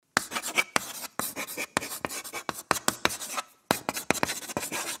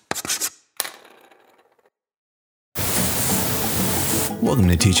Welcome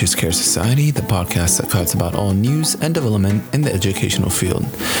to Teachers Care Society, the podcast that talks about all news and development in the educational field.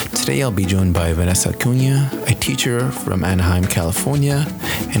 Today I'll be joined by Vanessa Acuna, a teacher from Anaheim, California,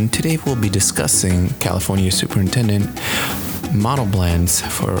 and today we'll be discussing California Superintendent model plans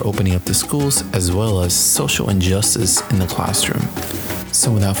for opening up the schools as well as social injustice in the classroom.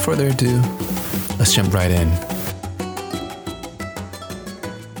 So without further ado, let's jump right in.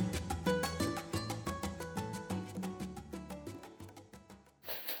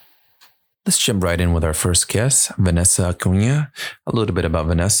 Let's jump right in with our first guest, Vanessa Acuna. A little bit about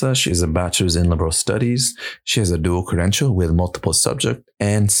Vanessa. She has a bachelor's in liberal studies. She has a dual credential with multiple subject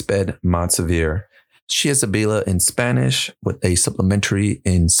and SPED Mod Severe. She has a BELA in Spanish with a supplementary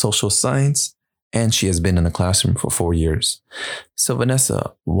in social science, and she has been in the classroom for 4 years. So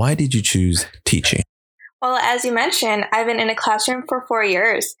Vanessa, why did you choose teaching? Well, as you mentioned, I've been in a classroom for 4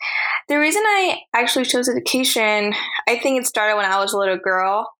 years. The reason I actually chose education, I think it started when I was a little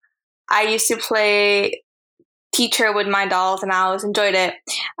girl. I used to play teacher with my dolls, and I always enjoyed it.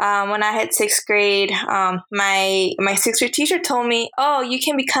 When I hit sixth grade, my sixth grade teacher told me, "Oh, you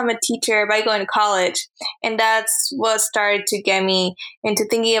can become a teacher by going to college," and that's what started to get me into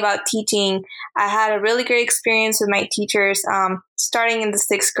thinking about teaching. I had a really great experience with my teachers. Starting in the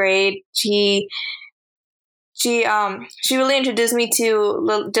sixth grade, she really introduced me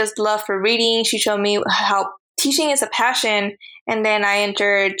to just love for reading. She showed me how teaching is a passion. And then I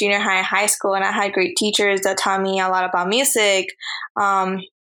entered junior high and high school, and I had great teachers that taught me a lot about music,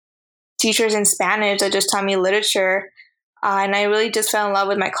 teachers in Spanish that just taught me literature. And I really just fell in love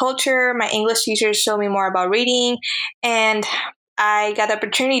with my culture. My English teachers showed me more about reading. And I got the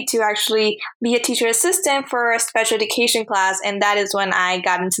opportunity to actually be a teacher assistant for a special education class. And that is when I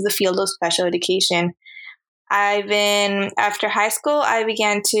got into the field of special education. After high school, I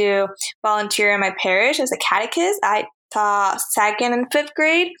began to volunteer in my parish as a catechist. I taught second and fifth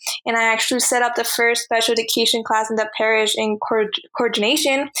grade, and I actually set up the first special education class in the parish in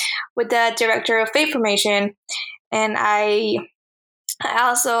coordination with the director of faith formation. And I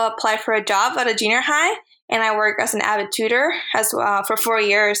also applied for a job at a junior high, and I work as an avid tutor as well for 4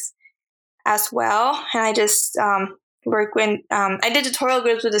 years as well. And I just work when I did tutorial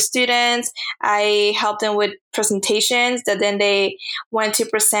groups with the students. I helped them with presentations that then they went to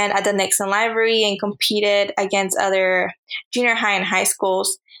present at the Nixon Library and competed against other junior high and high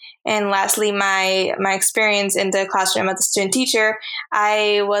schools. And lastly, my experience in the classroom as a student teacher.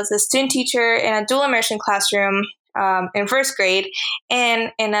 I was a student teacher in a dual immersion classroom in first grade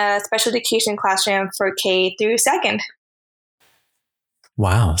and in a special education classroom for K through second.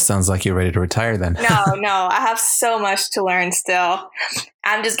 Wow, sounds like you're ready to retire then. No, I have so much to learn still.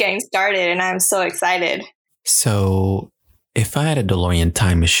 I'm just getting started and I'm so excited. So if I had a DeLorean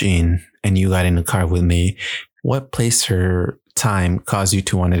time machine and you got in the car with me, what place or time caused you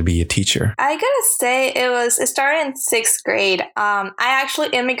to want to be a teacher? I gotta say it started in sixth grade. I actually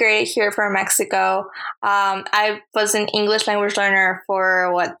immigrated here from Mexico. I was an English language learner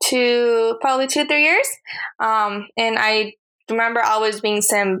for probably 2-3 years. And I remember always being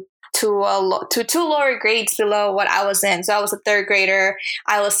sent to two lower grades below what I was in. So I was a third grader.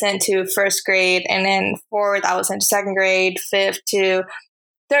 I was sent to first grade, and then fourth, I was sent to second grade, fifth to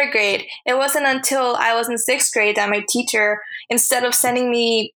third grade. It wasn't until I was in sixth grade that my teacher, instead of sending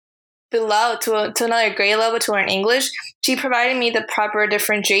me below to another grade level to learn English, she provided me the proper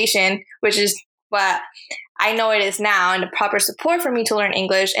differentiation, which is what I know it is now, and the proper support for me to learn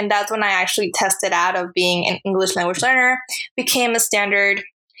English. And that's when I actually tested out of being an English language learner, became a standard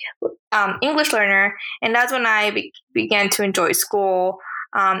English learner. And that's when I began to enjoy school.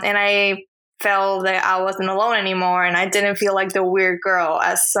 And I felt that I wasn't alone anymore. And I didn't feel like the weird girl,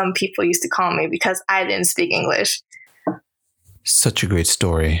 as some people used to call me, because I didn't speak English. Such a great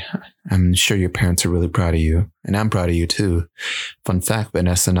story. I'm sure your parents are really proud of you, and I'm proud of you too. Fun fact,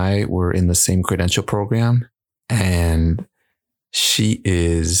 Vanessa and I were in the same credential program, and she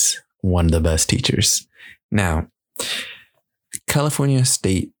is one of the best teachers. Now, California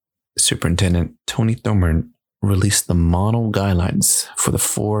State Superintendent Tony Thurmond released the model guidelines for the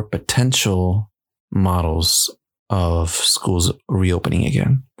 4 potential models of schools reopening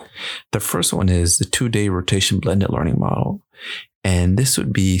again. The first one is the 2-day rotation blended learning model. And this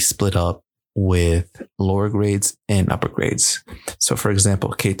would be split up with lower grades and upper grades. So for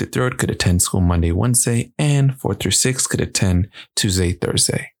example, K through 3rd could attend school Monday, Wednesday, and 4th through 6th could attend Tuesday,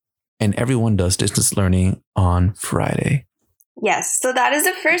 Thursday. And everyone does distance learning on Friday. Yes, so that is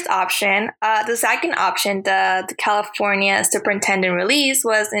the first option. The second option, the California Superintendent release,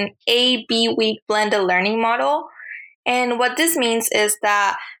 was an A-B week blended learning model. And what this means is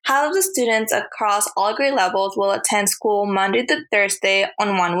that half of the students across all grade levels will attend school Monday to Thursday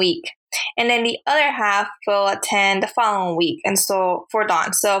on 1 week. And then the other half will attend the following week, and so forth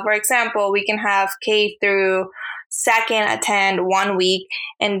on. So, for example, we can have K through second attend 1 week,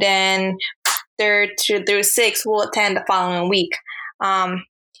 and then third through sixth will attend the following week.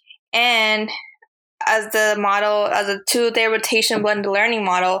 And as the model, as a 2-day rotation blended learning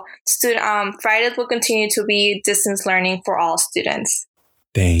model, Fridays will continue to be distance learning for all students.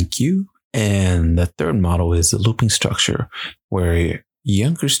 Thank you. And the third model is the looping structure, where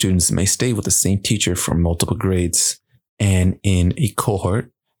younger students may stay with the same teacher for multiple grades. And in a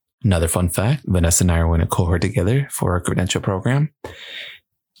cohort, another fun fact, Vanessa and I are in a cohort together for our credential program.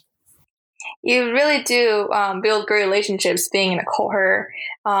 You really do build great relationships being in a cohort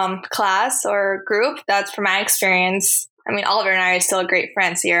class or group. That's from my experience. I mean, Oliver and I are still great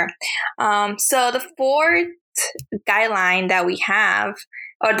friends here. So the fourth guideline that we have,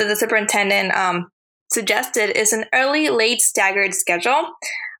 or that the superintendent suggested, is an early, late staggered schedule.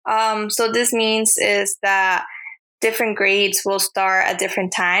 So this means is that different grades will start at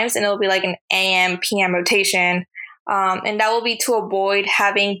different times, and it'll be like an AM, PM rotation. And that will be to avoid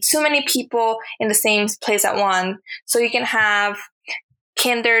having too many people in the same place at once. So you can have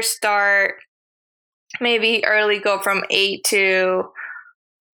kinder start maybe early, go from 8 to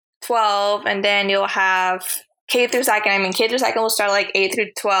 12, and then you'll have K through second. I mean, K through second will start like 8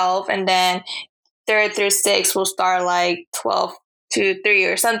 through 12, and then third through sixth will start like 12 to 3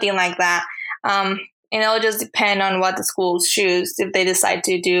 or something like that. And it'll just depend on what the schools choose if they decide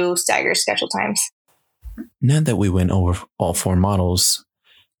to do staggered schedule times. Now that we went over all four models,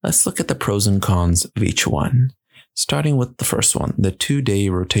 let's look at the pros and cons of each one. Starting with the first one, the 2-day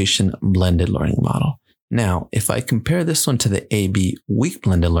rotation blended learning model. Now, if I compare this one to the AB week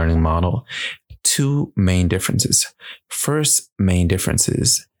blended learning model, two main differences. First main difference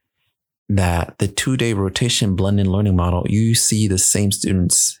is that the 2-day rotation blended learning model, you see the same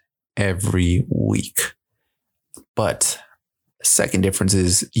students every week. But second difference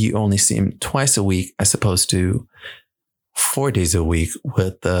is you only see them twice a week as opposed to 4 days a week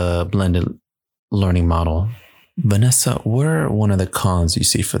with the blended learning model. Vanessa, what are one of the cons you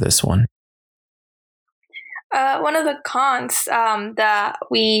see for this one? One of the cons that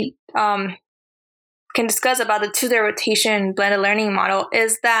we can discuss about the 2-day rotation blended learning model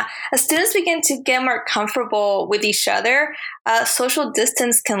is that as students begin to get more comfortable with each other, social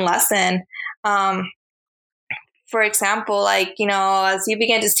distance can lessen. For example, like, as you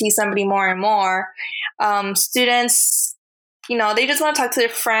begin to see somebody more and more, students, they just want to talk to their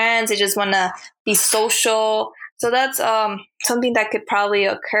friends. They just want to be social. So that's something that could probably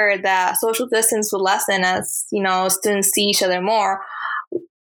occur, that social distance will lessen as, students see each other more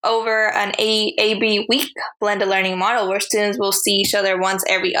over an AB week blended learning model, where students will see each other once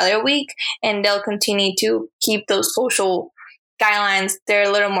every other week, and they'll continue to keep those social guidelines. They're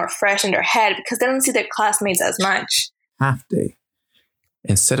a little more fresh in their head because they don't see their classmates as much. Half day.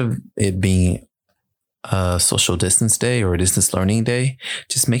 Instead of it being a social distance day or a distance learning day,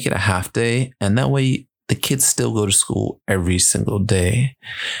 just make it a half day. And that way the kids still go to school every single day.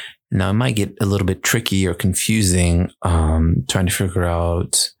 Now, it might get a little bit tricky or confusing trying to figure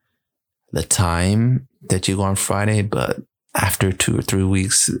out the time that you go on Friday, but after 2 or 3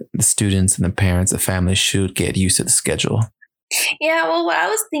 weeks, the students and the parents, the families should get used to the schedule. Yeah, well, what I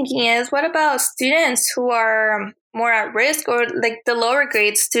was thinking is, what about students who are more at risk, or like the lower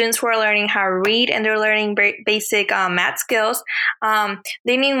grade students who are learning how to read and they're learning basic math skills?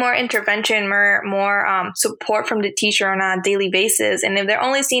 They need more intervention, more support from the teacher on a daily basis. And if they're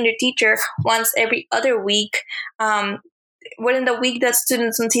only seeing their teacher once every other week, within the week that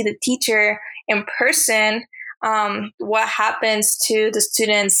students don't see the teacher in person, what happens to the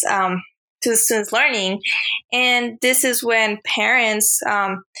students' learning? And this is when parents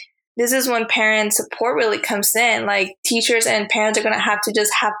support really comes in. Like, teachers and parents are going to have to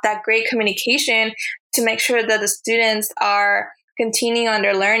just have that great communication to make sure that the students are continuing on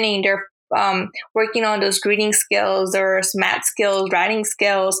their learning. They're working on those reading skills, or math skills, writing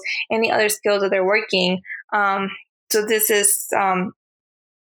skills, any other skills that they're working. So this is, I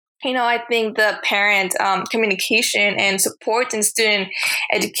think the parent communication and support in student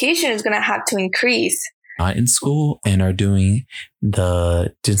education is going to have to increase. Not in school and are doing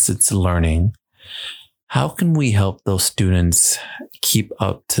the distance learning, how can we help those students keep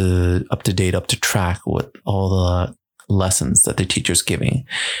up to date, up to track with all the lessons that the teacher's giving?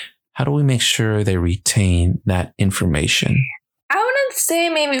 How do we make sure they retain that information? I wouldn't say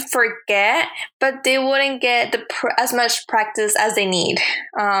maybe forget, but they wouldn't get as much practice as they need.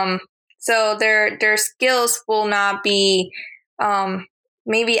 So their skills will not be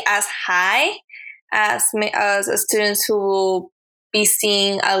maybe as high as students who will be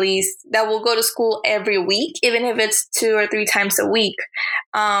seeing at least that will go to school every week, even if it's 2 or 3 times a week.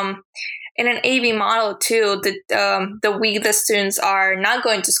 In an AB model too, the week the students are not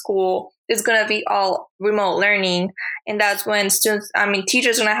going to school is going to be all remote learning. And that's when teachers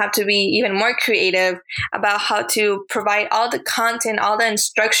are going to have to be even more creative about how to provide all the content, all the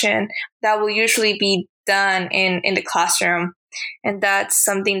instruction that will usually be done in the classroom. And that's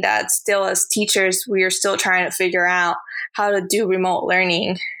something that still, as teachers, we are still trying to figure out how to do remote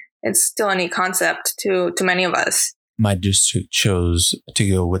learning. It's still a new concept to many of us. My district chose to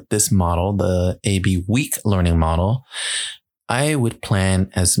go with this model, the AB week learning model. I would plan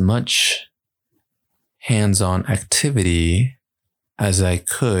as much hands-on activity as I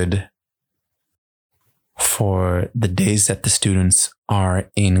could for the days that the students are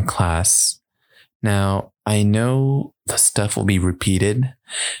in class. Now, I know the stuff will be repeated.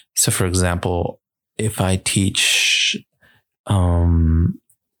 So, for example, if I teach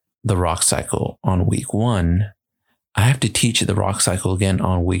the rock cycle on week 1, I have to teach the rock cycle again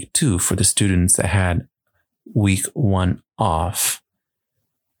on week 2 for the students that had week 1 off.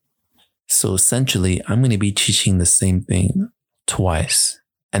 So essentially, I'm going to be teaching the same thing twice.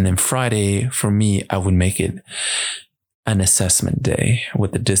 And then Friday, for me, I would make it an assessment day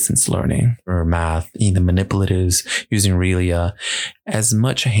with the distance learning or math, the manipulatives, using Relia, as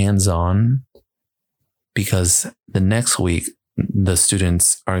much hands-on, because the next week, the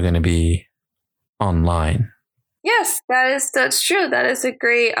students are going to be online. Yes, that's true. That's a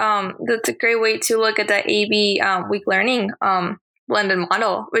great way to look at the AB week learning blended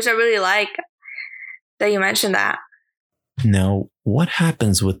model, which I really like that you mentioned that. Now, what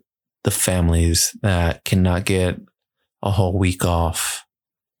happens with the families that cannot get a whole week off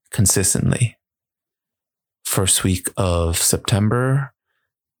consistently? First week of September,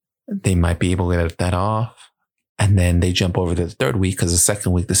 they might be able to get that off. And then they jump over to the third week because the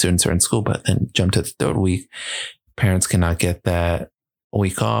second week the students are in school, but then jump to the third week. Parents cannot get that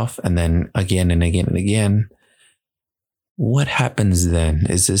week off, and then again and again and again. What happens then?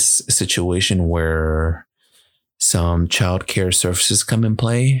 Is this a situation where some child care services come in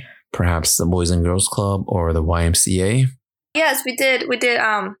play? Perhaps the Boys and Girls Club or the YMCA? Yes, we did. We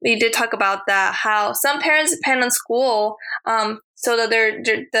did talk about that. How some parents depend on school, so that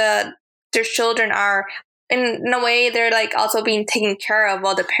their children are, in a way, they're like also being taken care of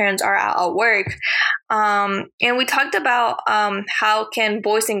while the parents are out at work. And we talked about how can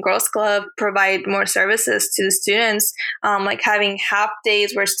Boys and Girls Club provide more services to the students, like having half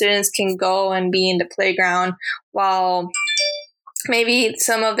days where students can go and be in the playground while maybe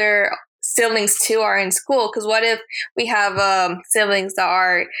some of their siblings too are in school. Because what if we have siblings that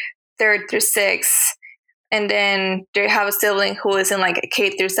are 3rd through 6th, and then they have a sibling who is in like a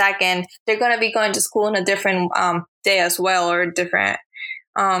K through 2nd, they're going to be going to school in a different day as well, or different.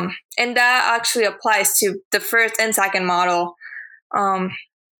 And that actually applies to the first and second model.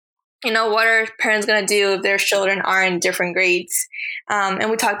 What are parents going to do if their children are in different grades?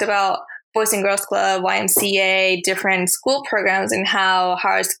 And we talked about Boys and Girls Club, YMCA, different school programs, and how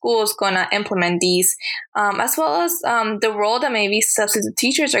our school is going to implement these, as well as the role that maybe substitute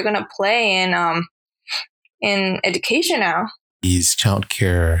teachers are going to play in education now. These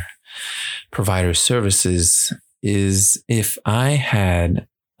childcare provider services is if I had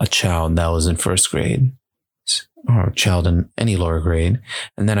a child that was in 1st grade or a child in any lower grade,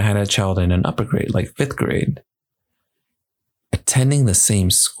 and then I had a child in an upper grade, like 5th grade, attending the same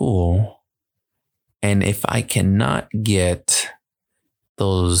school. And if I cannot get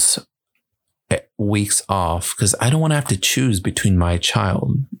those weeks off, because I don't want to have to choose between my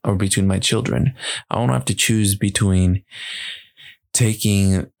child or between my children. I don't have to choose between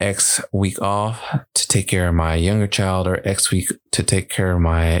taking X week off to take care of my younger child or X week to take care of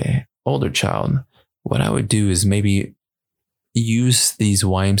my older child. What I would do is maybe use these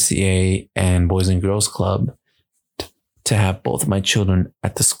YMCA and Boys and Girls Club to have both my children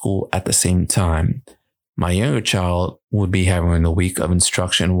at the school at the same time. My younger child would be having a week of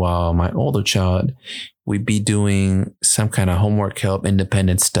instruction while my older child would be doing some kind of homework help,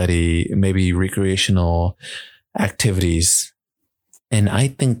 independent study, maybe recreational activities. And I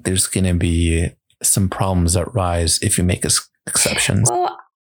think there's going to be some problems that rise if you make exceptions. Well,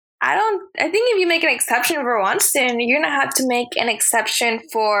 I think if you make an exception for one student, you're going to have to make an exception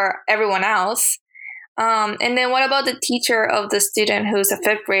for everyone else. And then what about the teacher of the student who's a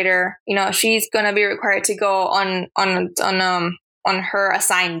 5th grader? She's going to be required to go on her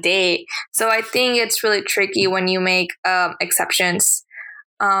assigned day. So I think it's really tricky when you make exceptions.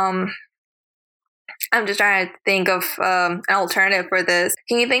 I'm just trying to think of an alternative for this.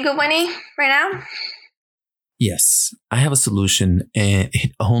 Can you think of any right now? Yes, I have a solution, and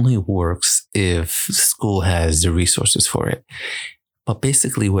it only works if school has the resources for it. But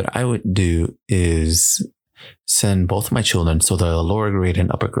basically, what I would do is send both my children, so the lower grade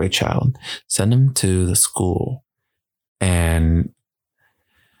and upper grade child, send them to the school. And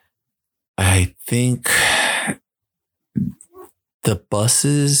I think the bus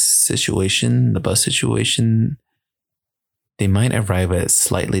situation, they might arrive at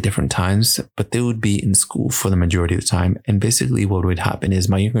slightly different times, but they would be in school for the majority of the time. And basically what would happen is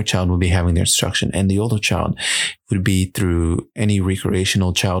my younger child would be having their instruction, and the older child would be through any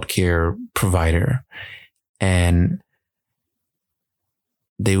recreational childcare provider. And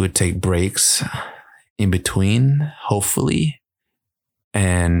they would take breaks in between, hopefully.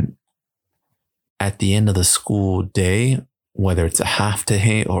 And at the end of the school day, whether it's a half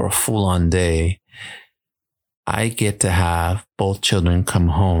day or a full-on day, I get to have both children come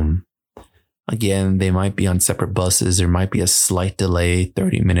home. Again, they might be on separate buses. There might be a slight delay,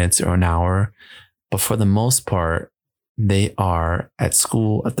 30 minutes or an hour. But for the most part, they are at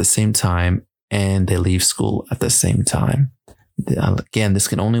school at the same time, and they leave school at the same time. Again, this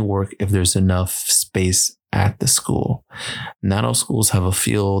can only work if there's enough space at the school. Not all schools have a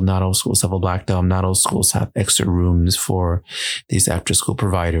field. Not all schools have a black dome. Not all schools have extra rooms for these after-school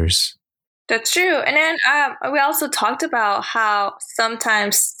providers. That's true. And then we also talked about how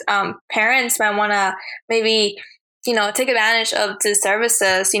sometimes parents might want to maybe, take advantage of the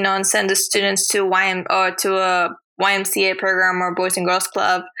services, and send the students to a YMCA program or Boys and Girls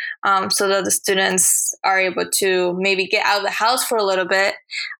Club, so that the students are able to maybe get out of the house for a little bit.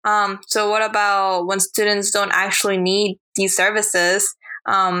 So what about when students don't actually need these services?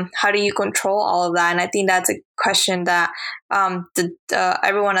 How do you control all of that? And I think that's a question that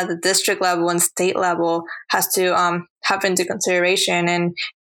everyone at the district level and state level has to have into consideration, and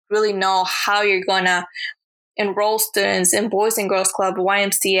really know how you're going to enroll students in Boys and Girls Club,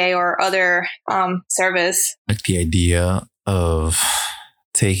 YMCA, or other service. Like the idea of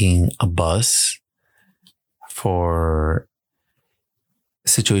taking a bus for a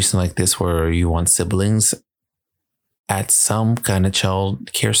situation like this where you want siblings at some kind of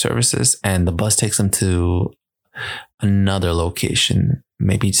child care services, and the bus takes them to another location,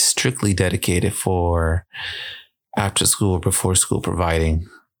 maybe strictly dedicated for after school or before school providing.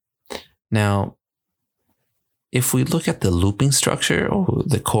 Now, if we look at the looping structure or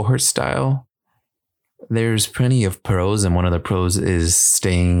the cohort style, there's plenty of pros, and one of the pros is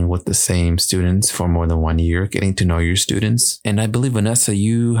staying with the same students for more than 1 year, getting to know your students. And I believe, Vanessa,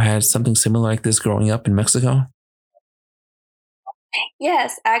 you had something similar like this growing up in Mexico?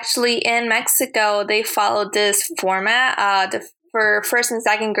 Yes, actually in Mexico, they followed this format. For first and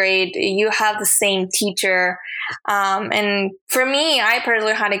second grade, you have the same teacher. And for me, I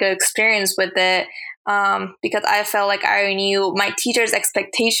personally had a good experience with it, because I felt like I knew my teacher's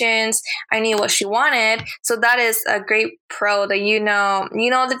expectations. I knew what she wanted. So that is a great pro, that you know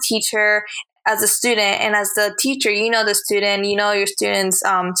the teacher as a student, and as the teacher, you know the student, your student's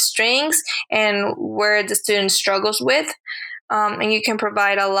strengths and where the student struggles with. And you can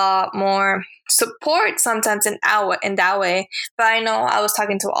provide a lot more support sometimes in that way. But I know I was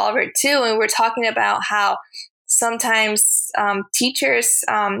talking to Oliver too, and we're talking about how sometimes teachers,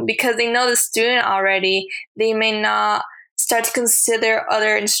 because they know the student already, they may not start to consider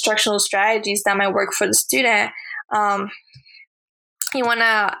other instructional strategies that might work for the student. You want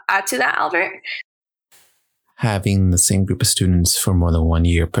to add to that, Albert? Having the same group of students for more than 1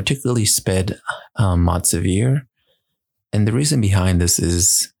 year, particularly SPED mod severe. And the reason behind this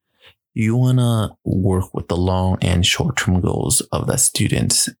is you want to work with the long and short-term goals of that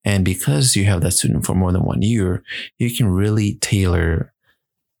student. And because you have that student for more than 1 year, you can really tailor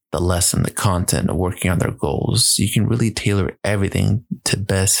the lesson, the content of working on their goals. You can really tailor everything to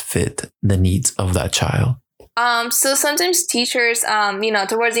best fit the needs of that child. So sometimes teachers,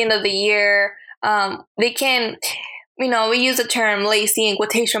 towards the end of the year, they can, we use the term lazy in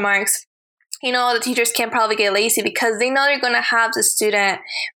quotation marks. The teachers can probably get lazy because they know they're going to have the student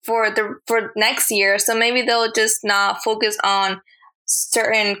for next year. So maybe they'll just not focus on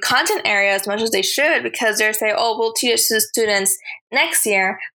certain content areas as much as they should, because they're saying, oh, we'll teach the students next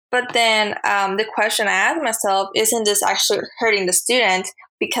year. But then the question I ask myself, isn't this actually hurting the student,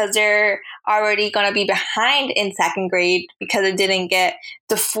 because they're already going to be behind in second grade because they didn't get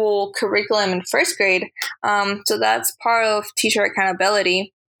the full curriculum in first grade? So that's part of teacher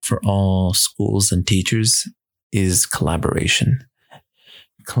accountability. For all schools and teachers is collaboration.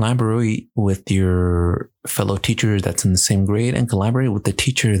 Collaborate with your fellow teacher that's in the same grade, and collaborate with the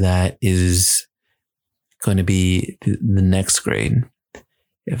teacher that is going to be the next grade.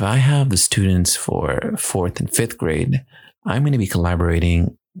 If I have the students for 4th and 5th grade, I'm going to be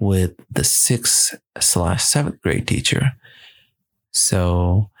collaborating with the 6th/7th grade teacher.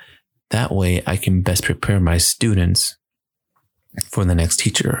 So that way I can best prepare my students for the next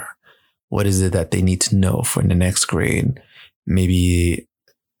teacher. What is it that they need to know for the next grade? Maybe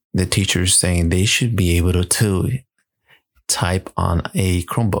the teacher's saying they should be able to type on a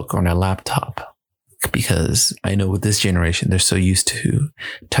Chromebook or on a laptop. Because I know with this generation, they're so used to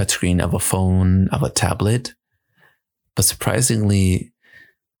touchscreen of a phone, of a tablet. But surprisingly,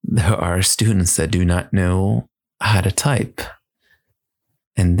 there are students that do not know how to type.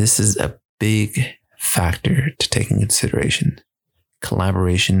 And this is a big factor to take in consideration.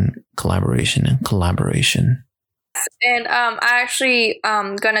 Collaboration, collaboration, and collaboration. And I actually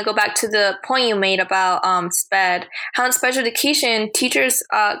gonna go back to the point you made about SPED. How in special education, teachers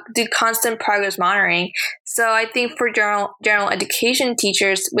do constant progress monitoring. So I think for general education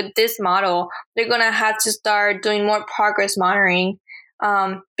teachers with this model, they're gonna have to start doing more progress monitoring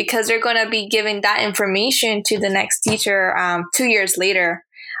because they're gonna be giving that information to the next teacher 2 years later.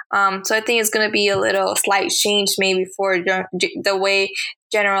 So I think it's gonna be a little slight change maybe for the way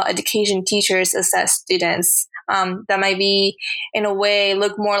general education teachers assess students. That might be, in a way,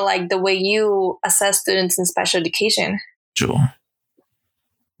 look more like the way you assess students in special education. Sure.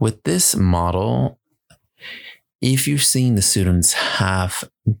 With this model, if you're seeing the students half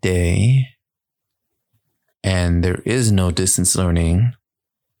day and there is no distance learning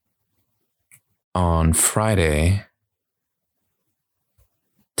on Friday,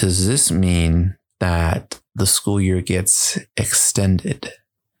 does this mean that the school year gets extended?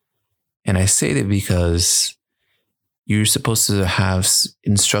 And I say that because you're supposed to have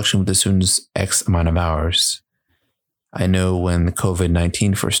instruction with the students X amount of hours. I know when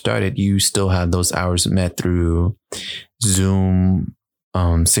COVID-19 first started, you still had those hours met through Zoom,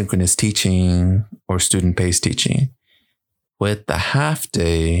 synchronous teaching, or student-paced teaching. With the half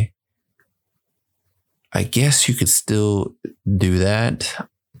day, I guess you could still do that,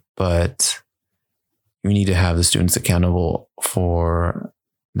 but you need to have the students accountable for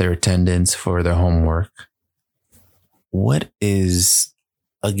their attendance, for their homework. What is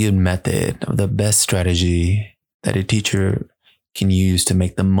a good method, or the best strategy that a teacher can use to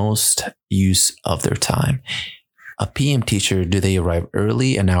make the most use of their time? A PM teacher, do they arrive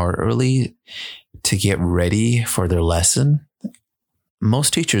early, an hour early, to get ready for their lesson?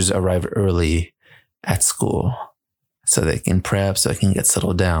 Most teachers arrive early at school so they can prep, so they can get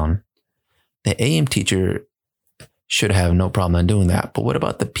settled down. The AM teacher should have no problem in doing that. But what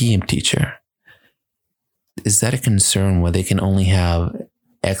about the PM teacher? Is that a concern where they can only have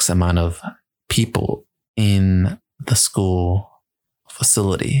X amount of people in the school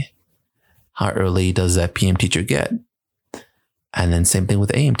facility? How early does that PM teacher get? And then same thing with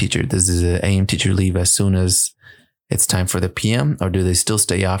the AM teacher. Does the AM teacher leave as soon as it's time for the PM, or do they still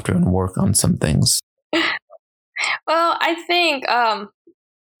stay after and work on some things? Well, I think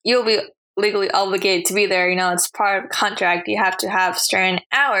you'll be legally obligated to be there. You know, it's part of the contract. You have to have certain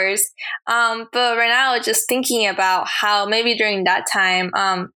hours. But right now, just thinking about how maybe during that time,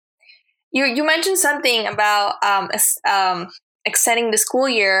 you mentioned something about extending the school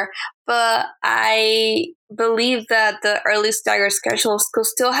year, but I believe that the early staggered schedules could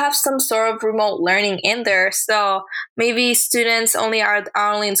still have some sort of remote learning in there. So maybe students are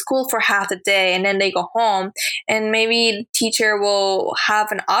only in school for half the day and then they go home, and maybe the teacher will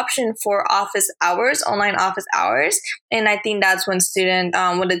have an option for office hours, online office hours. And I think that's when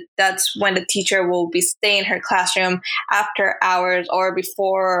that's when the teacher will be staying in her classroom after hours or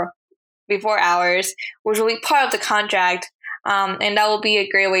before hours, which will be part of the contract. And that will be a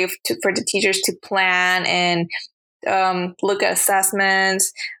great way for the teachers to plan and look at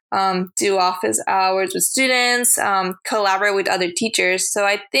assessments, do office hours with students, collaborate with other teachers. So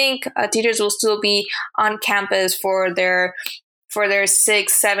I think teachers will still be on campus for their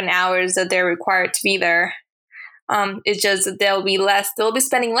 6-7 hours that they're required to be there. It's just that they'll be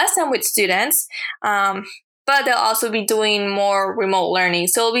spending less time with students, but they'll also be doing more remote learning.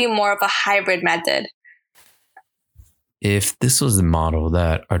 So it'll be more of a hybrid method. If this was the model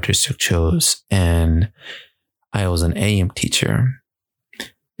that our district chose and I was an AM teacher,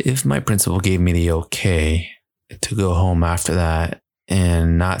 if my principal gave me the okay to go home after that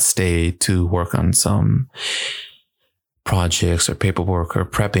and not stay to work on some projects or paperwork or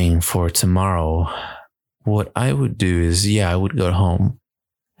prepping for tomorrow, what I would do is, I would go home.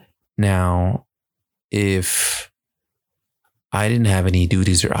 Now, if I didn't have any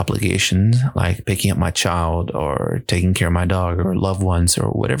duties or obligations like picking up my child or taking care of my dog or loved ones or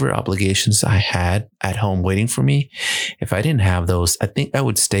whatever obligations I had at home waiting for me. If I didn't have those, I think I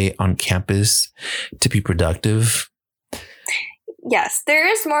would stay on campus to be productive. Yes, there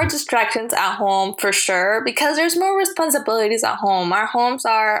is more distractions at home for sure because there's more responsibilities at home. Our homes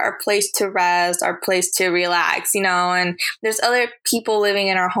are our place to rest, our place to relax, and there's other people living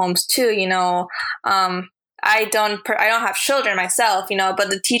in our homes too, I don't have children myself, but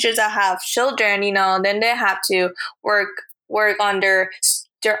the teachers that have children, then they have to work on their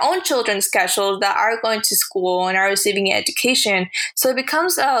own children's schedules that are going to school and are receiving education. So it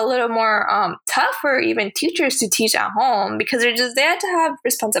becomes a little more tough for even teachers to teach at home because they have to have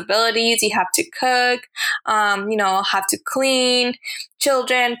responsibilities. You have to cook, have to clean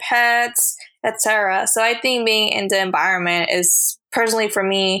children, pets, etc. So I think being in the environment is personally for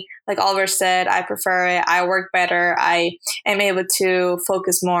me, like Oliver said, I prefer it. I work better. I am able to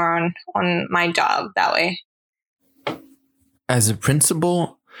focus more on my job that way. As a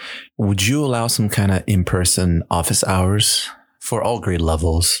principal, would you allow some kind of in-person office hours for all grade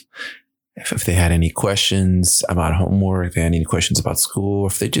levels? If they had any questions about homework, if they had any questions about school, or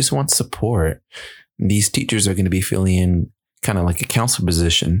if they just want support, these teachers are going to be filling in kind of like a counselor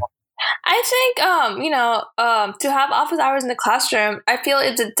position. I think, to have office hours in the classroom, I feel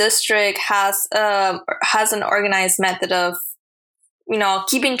if the district has an organized method of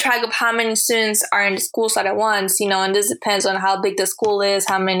keeping track of how many students are in the school site at once, and this depends on how big the school is,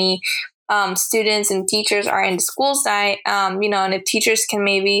 how many students and teachers are in the school site, and if teachers can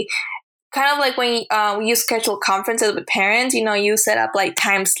maybe kind of like when you schedule conferences with parents, you set up like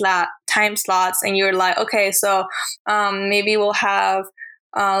time slots and you're like, okay, so maybe we'll have,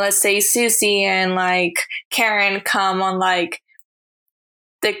 let's say Susie and like Karen come on like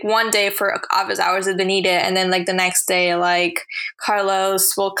one day for office hours if they need it, and then like the next day like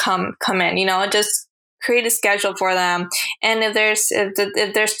Carlos will come in, just create a schedule for them. And if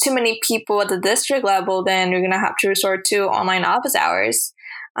there's too many people at the district level, then you're gonna have to resort to online office hours,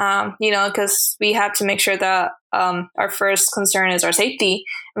 because we have to make sure that our first concern is our safety,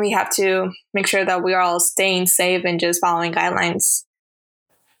 and we have to make sure that we are all staying safe and just following guidelines.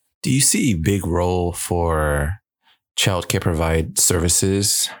 Do you see a big role for childcare provide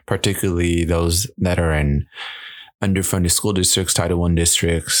services, particularly those that are in underfunded school districts, Title I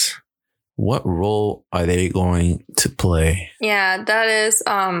districts? What role are they going to play? Yeah, that's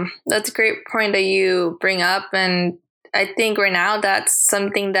a great point that you bring up. And I think right now that's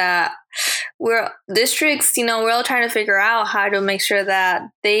something that districts, we're all trying to figure out how to make sure that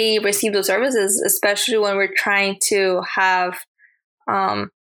they receive those services, especially when we're trying to have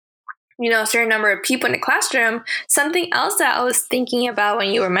a certain number of people in the classroom. Something else that I was thinking about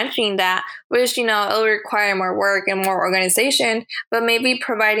when you were mentioning that was, it'll require more work and more organization, but maybe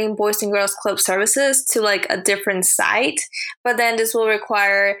providing Boys and Girls Club services to like a different site. But then this will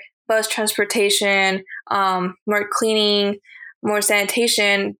require bus transportation, more cleaning, more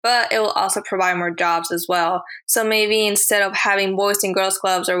sanitation, but it will also provide more jobs as well. So maybe instead of having Boys and Girls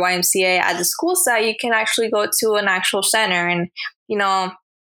Clubs or YMCA at the school site, you can actually go to an actual center and,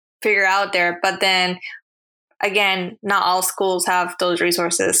 figure out there. But then again, not all schools have those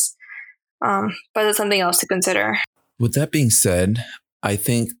resources. But it's something else to consider. With that being said, I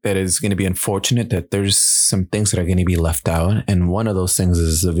think that it's going to be unfortunate that there's some things that are going to be left out. And one of those things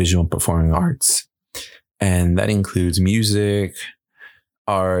is the visual and performing arts. And that includes music,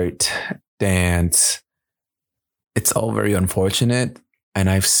 art, dance. It's all very unfortunate. And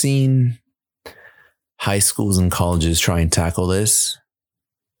I've seen high schools and colleges try and tackle this.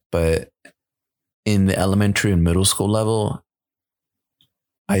 But in the elementary and middle school level,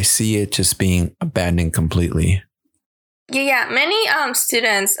 I see it just being abandoned completely. Yeah, many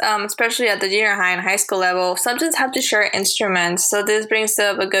students, especially at the junior high and high school level, sometimes have to share instruments. So this brings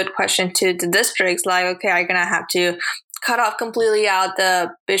up a good question to the districts, like, okay, are you going to have to cut off completely out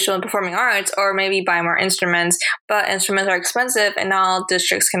the visual and performing arts, or maybe buy more instruments? But instruments are expensive and not all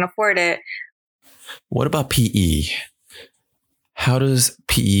districts can afford it. What about PE? How does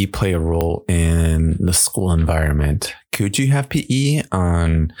PE play a role in the school environment? Could you have PE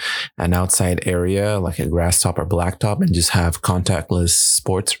on an outside area like a grass top or blacktop and just have contactless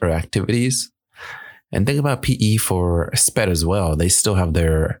sports or activities? And think about PE for SPED as well. They still have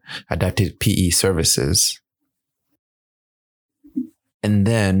their adapted PE services. And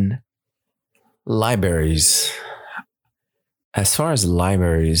then libraries. As far as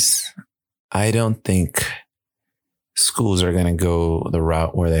libraries, I don't think schools are going to go the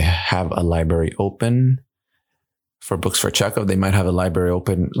route where they have a library open for books for checkup. They might have a library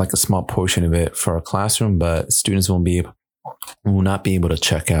open, like a small portion of it for a classroom, but students won't be will not be able to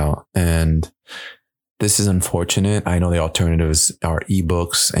check out. And this is unfortunate. I know the alternatives are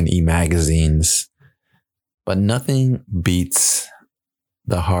ebooks and e-magazines, but nothing beats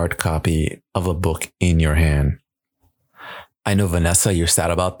the hard copy of a book in your hand. I know, Vanessa, you're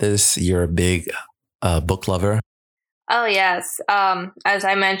sad about this. You're a big book lover. Oh, yes. As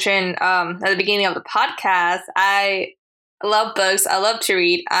I mentioned at the beginning of the podcast, I love books. I love to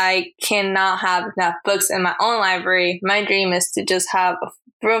read. I cannot have enough books in my own library. My dream is to just have a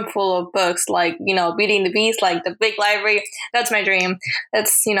room full of books, like, Beauty and the Beast, like the big library. That's my dream.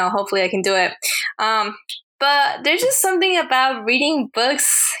 That's, hopefully I can do it. But there's just something about reading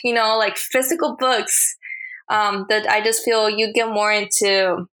books, like physical books, that I just feel you get more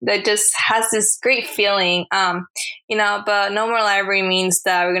into, that just has this great feeling. But no more library means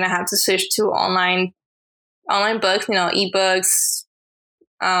that we're going to have to switch to online books, ebooks,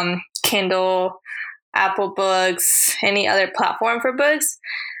 Kindle, Apple Books, any other platform for books.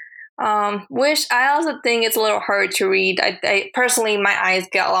 Which I also think it's a little hard to read. I personally, my eyes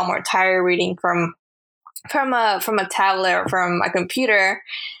get a lot more tired reading from a tablet or from a computer.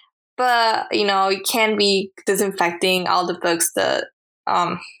 But it can be disinfecting all the books that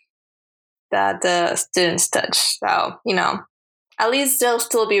the students touch. So at least they'll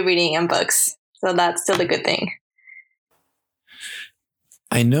still be reading in books. So that's still a good thing.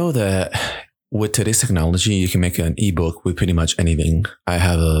 I know that with today's technology, you can make an ebook with pretty much anything. I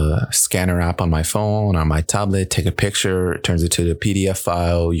have a scanner app on my phone, on my tablet, take a picture, it turns it to the PDF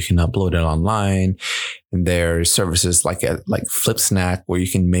file. You can upload it online. And there's services like Flipsnack where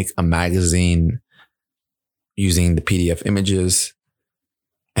you can make a magazine using the PDF images.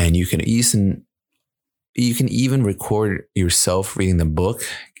 And you can even record yourself reading the book,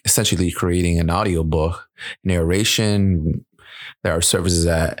 essentially creating an audiobook, narration. There are services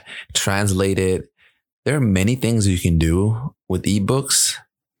that translate it. There are many things you can do with ebooks.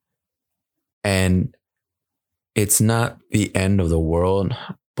 And it's not the end of the world.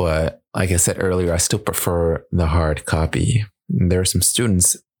 But like I said earlier, I still prefer the hard copy. There are some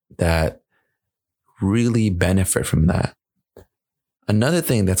students that really benefit from that. Another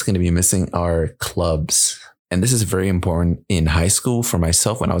thing that's going to be missing are clubs. And this is very important in high school. For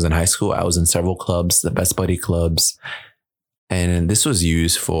myself, when I was in high school, I was in several clubs, the Best Buddy clubs. And this was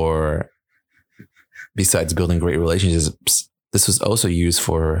used for, besides building great relationships, this was also used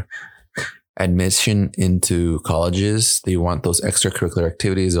for admission into colleges. They want those extracurricular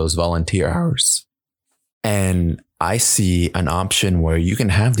activities, those volunteer hours. And I see an option where you can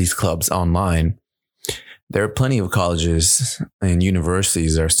have these clubs online. There are plenty of colleges and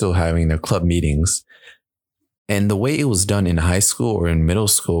universities that are still having their club meetings. And the way it was done in high school or in middle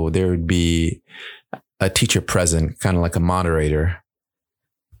school, there would be a teacher present, kind of like a moderator,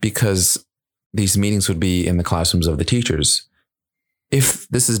 because these meetings would be in the classrooms of the teachers. If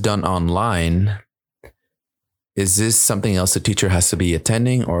this is done online, is this something else the teacher has to be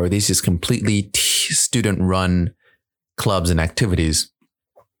attending, or are these just completely student-run clubs and activities?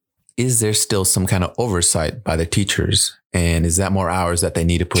 Is there still some kind of oversight by the teachers? And is that more hours that they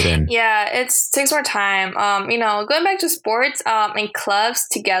need to put in? Yeah, it takes more time. Going back to sports and clubs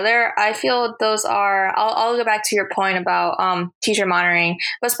together, I feel those are, I'll go back to your point about teacher monitoring.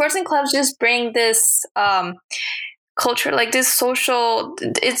 But sports and clubs just bring this culture, like this social,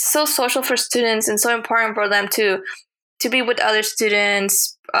 it's so social for students and so important for them to be with other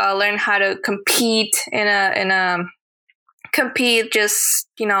students, learn how to compete just,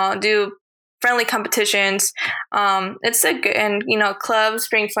 do friendly competitions. It's a good, and clubs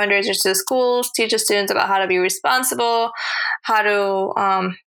bring fundraisers to schools, teach the students about how to be responsible, how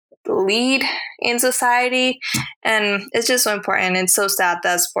to lead in society, and it's just so important. It's so sad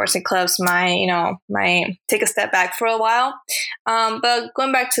that sports and clubs might take a step back for a while. But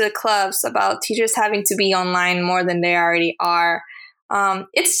going back to the clubs, about teachers having to be online more than they already are.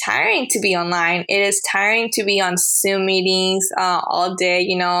 It's tiring to be online. It is tiring to be on Zoom meetings all day,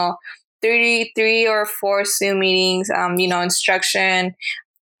 33 or 4 Zoom meetings, instruction,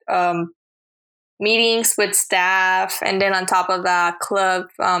 meetings with staff, and then on top of that, club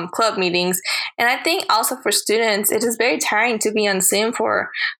meetings. And I think also for students, it is very tiring to be on Zoom for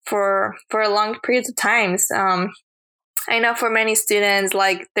long periods of times. I know for many students,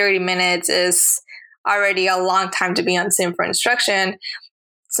 like 30 minutes is already a long time to be on Zoom for instruction.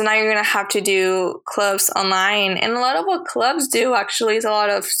 So now you're going to have to do clubs online. And a lot of what clubs do actually is a lot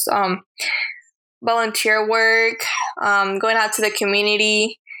of volunteer work, going out to the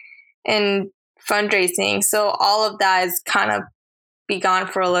community and fundraising. So all of that is kind of be gone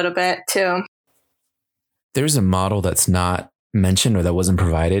for a little bit too. There's a model that's not mentioned or that wasn't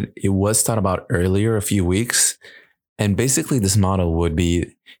provided. It was thought about earlier, a few weeks. And basically this model would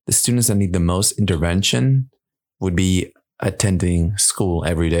be the students that need the most intervention would be attending school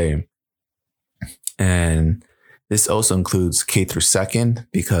every day. And this also includes K through second,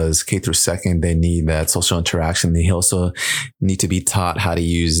 because K through second, they need that social interaction. They also need to be taught how to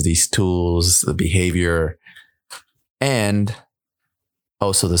use these tools, the behavior, and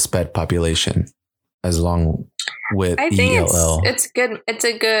also the SPED population, as long with I think ELL. it's good. It's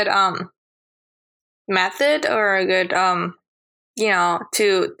a good method, or a good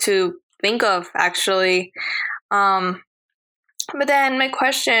to think of, actually. But then my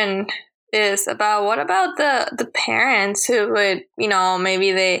question is about, what about the parents who would,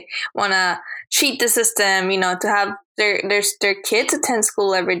 maybe they want to cheat the system, to have their kids attend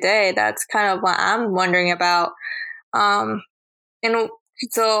school every day. That's kind of what I'm wondering about. And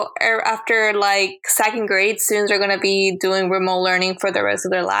so after like second grade, students are going to be doing remote learning for the rest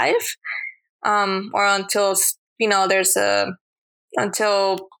of their life, or until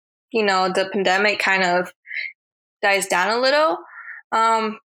the pandemic kind of dies down a little.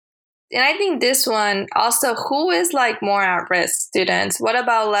 And I think this one also, who is like more at risk students? What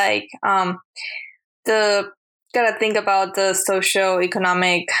about like gotta think about the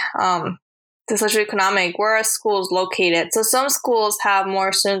socioeconomic, where are schools located? So some schools have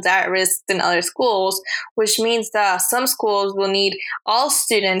more students at risk than other schools, which means that some schools will need all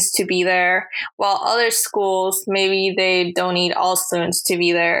students to be there, while other schools, maybe they don't need all students to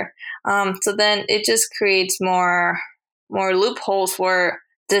be there. So then it just creates more loopholes for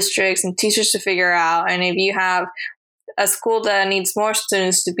districts and teachers to figure out. And if you have a school that needs more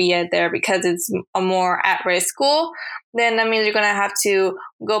students to be there because it's a more at-risk school, then that means you're going to have to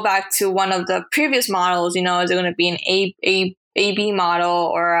go back to one of the previous models. Is it going to be an AB model,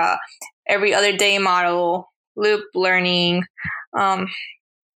 or a every other day model, loop learning?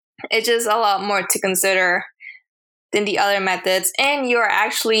 It's just a lot more to consider than the other methods. And you're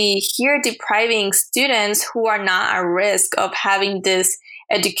actually here depriving students who are not at risk of having this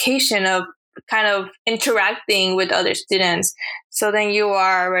education of kind of interacting with other students. So then you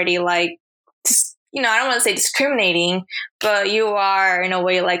are already like, I don't want to say discriminating, but you are in a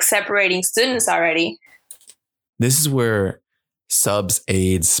way like separating students already. This is where subs,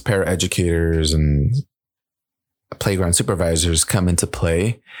 aides, paraeducators, and playground supervisors come into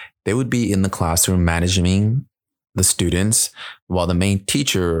play. They would be in the classroom managing the students, while the main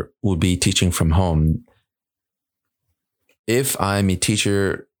teacher would be teaching from home. If I'm a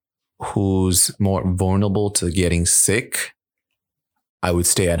teacher who's more vulnerable to getting sick, I would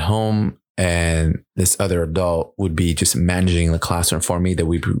stay at home, and this other adult would be just managing the classroom for me. That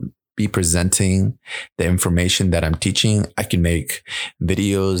we be presenting the information that I'm teaching. I can make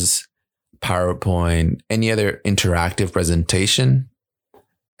videos, PowerPoint, any other interactive presentation,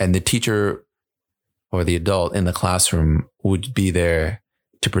 and the teacher or the adult in the classroom would be there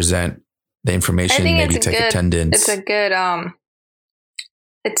to present the information, maybe take attendance. It's a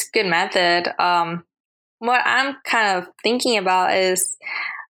good method. What I'm kind of thinking about is,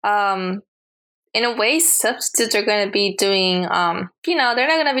 in a way, substitutes are going to be doing, they're not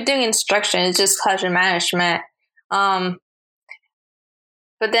going to be doing instruction. It's just classroom management. But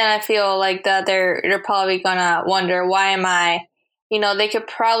then I feel like that they're probably going to wonder, why am I, they could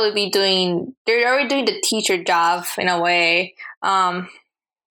probably be they're already doing the teacher job in a way.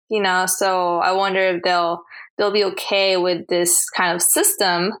 So I wonder if they'll be okay with this kind of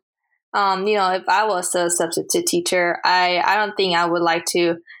system. If I was a substitute teacher, I don't think I would like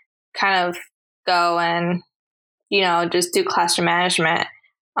to kind of go and, just do classroom management.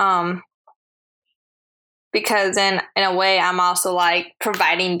 Because in a way, I'm also like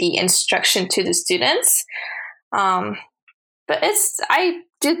providing the instruction to the students. But I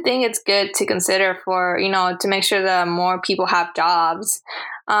do think it's good to consider for, to make sure that more people have jobs.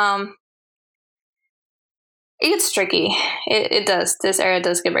 It gets tricky. It does. This area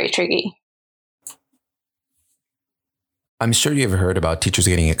does get very tricky. I'm sure you've heard about teachers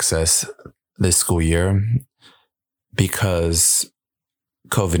getting excess this school year because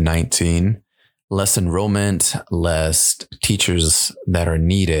COVID-19, less enrollment, less teachers that are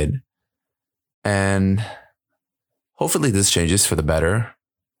needed. And hopefully this changes for the better,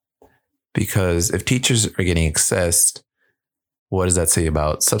 because if teachers are getting accessed, what does that say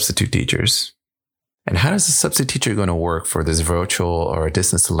about substitute teachers? And how is a substitute teacher going to work for this virtual or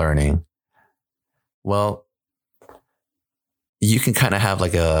distance learning? Well, you can kind of have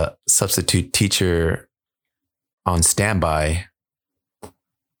like a substitute teacher on standby.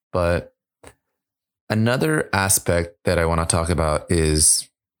 But another aspect that I want to talk about is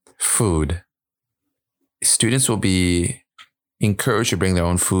food. Students will be encouraged to bring their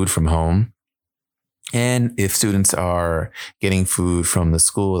own food from home. And if students are getting food from the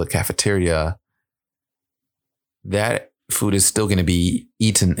school, the cafeteria, that food is still going to be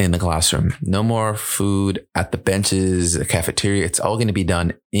eaten in the classroom. No more food at the benches, the cafeteria. It's all going to be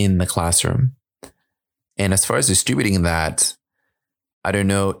done in the classroom. And as far as distributing that, I don't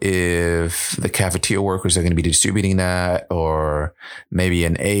know if the cafeteria workers are going to be distributing that, or maybe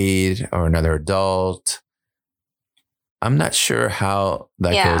an aide or another adult. I'm not sure how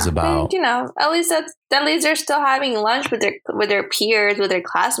that goes about. And, at least they're still having lunch with their peers, with their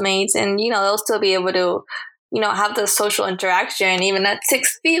classmates, and they'll still be able to have the social interaction even at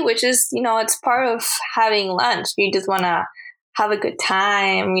 6 feet, which is it's part of having lunch. You just want to have a good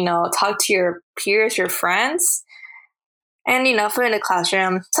time, talk to your peers, your friends. And, food in the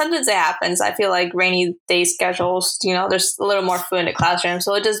classroom, sometimes it happens. I feel like rainy day schedules, there's a little more food in the classroom.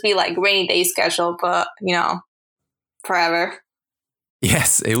 So it'll just be like rainy day schedule, but, forever.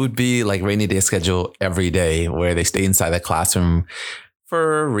 Yes, it would be like rainy day schedule every day where they stay inside the classroom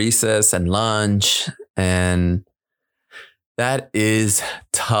for recess and lunch. And that is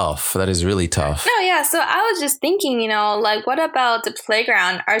tough. That is really tough. No, yeah. So I was just thinking, what about the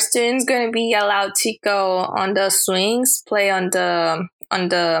playground? Are students going to be allowed to go on the swings, play on the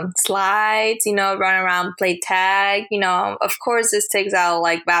slides, run around, play tag? Of course, this takes out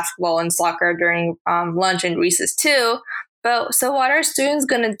like basketball and soccer during lunch and recess too. But so what are students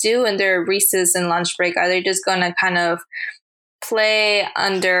going to do in their recess and lunch break? Are they just going to kind of play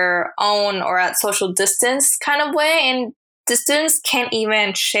on their own or at social distance kind of way? And the students can't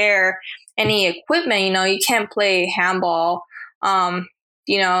even share any equipment. You can't play handball.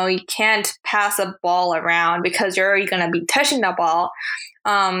 You can't pass a ball around because you're already going to be touching the ball.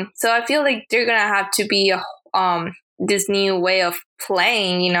 So I feel like they're going to have to be this new way of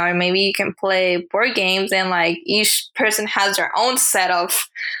playing. Maybe you can play board games and like each person has their own set of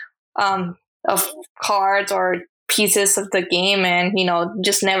cards or pieces of the game, and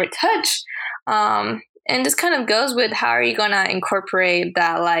just never touch. And this kind of goes with how are you gonna incorporate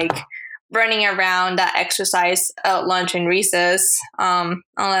that, like running around, that exercise at lunch and recess,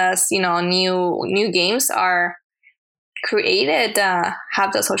 unless new games are created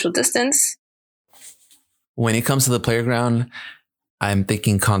have the social distance. When it comes to the playground, I'm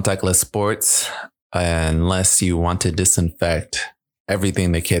thinking contactless sports, unless you want to disinfect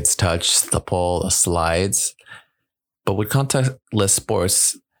everything the kids touch, the pole, the slides. But with contactless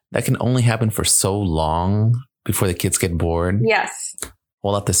sports, that can only happen for so long before the kids get bored. Yes.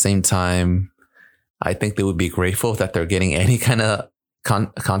 While at the same time, I think they would be grateful that they're getting any kind of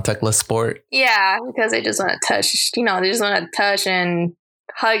contactless sport. Yeah, because they just want to touch, they just want to touch and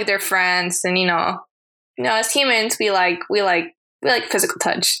hug their friends. And, as humans, we like physical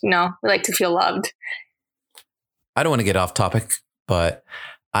touch, we like to feel loved. I don't want to get off topic, but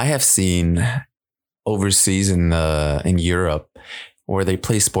I have seen overseas in Europe where they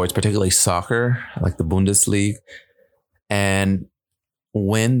play sports, particularly soccer, like the Bundesliga. And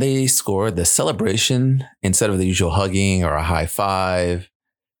when they score, the celebration, instead of the usual hugging or a high five,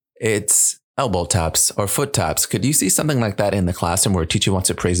 it's elbow taps or foot taps. Could you see something like that in the classroom where a teacher wants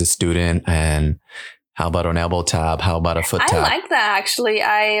to praise a student? And how about an elbow tap? How about a foot tap? I like that, actually.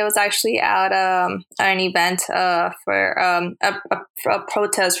 I was actually at an event for a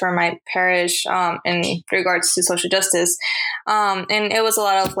protest for my parish in regards to social justice. And it was a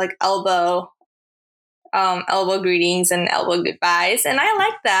lot of like elbow greetings and elbow goodbyes. And I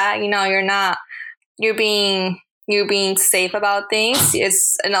like that. You're being safe about things.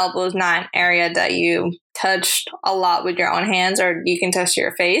 It's an elbow is not an area that you touched a lot with your own hands, or you can touch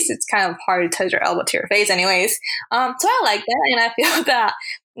your face. It's kind of hard to touch your elbow to your face anyways. So I like that. And I feel that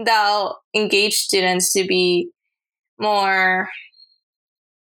that'll engage students to be more,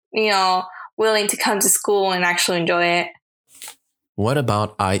 willing to come to school and actually enjoy it. What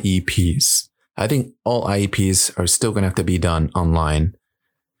about IEPs? I think all IEPs are still going to have to be done online.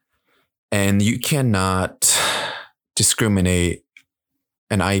 And you cannot discriminate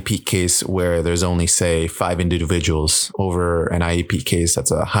an IEP case where there's only, say, 5 individuals over an IEP case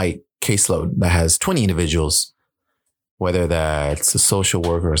that's a high caseload that has 20 individuals, whether that's a social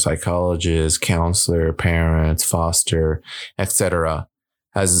worker, psychologist, counselor, parents, foster, etc.,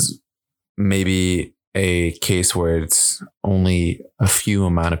 has maybe a case where it's only a few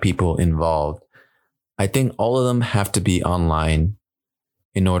amount of people involved. I think all of them have to be online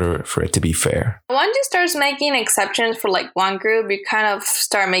in order for it to be fair. Once you start making exceptions for like one group, you kind of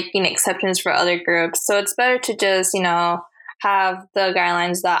start making exceptions for other groups. So it's better to just, have the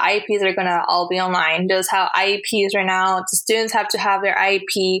guidelines that IEPs are going to all be online. Just how IEPs right now, the students have to have their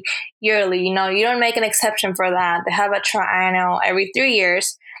IEP yearly. You don't make an exception for that. They have a triennial every 3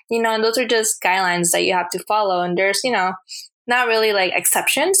 years. and those are just guidelines that you have to follow. And there's, not really like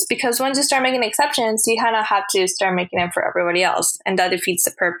exceptions, because once you start making exceptions, you kind of have to start making them for everybody else. And that defeats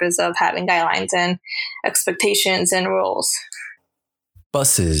the purpose of having guidelines and expectations and rules.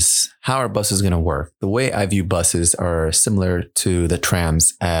 Buses. How are buses going to work? The way I view buses are similar to the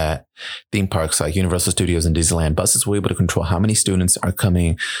trams at theme parks like Universal Studios and Disneyland. Buses will be able to control how many students are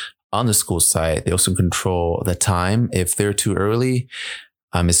coming on the school site. They also control the time. If they're too early,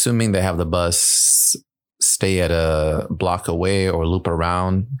 I'm assuming they have the bus stay at a block away or loop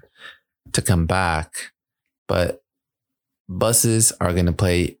around to come back. But buses are going to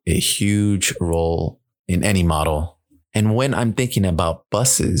play a huge role in any model. And when I'm thinking about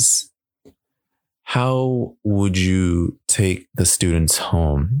buses, how would you take the students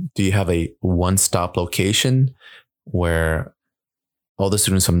home? Do you have a one-stop location where all the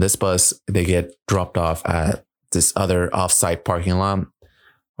students from this bus, they get dropped off at this other off-site parking lot?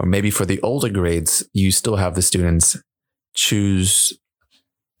 Or maybe for the older grades, you still have the students choose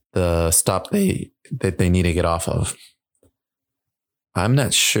the stop that they need to get off of. I'm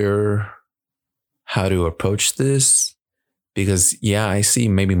not sure how to approach this because, I see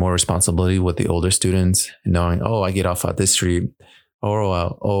maybe more responsibility with the older students knowing, I get off at this street,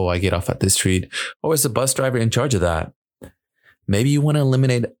 or I get off at this street, or is the bus driver in charge of that? Maybe you want to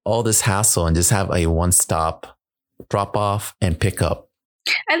eliminate all this hassle and just have a one-stop drop off and pick up.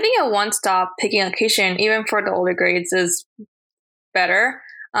 I think a one-stop picking location, even for the older grades, is better.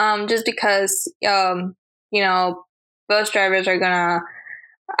 Just because, bus drivers are gonna.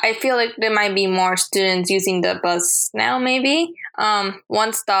 I feel like there might be more students using the bus now. Maybe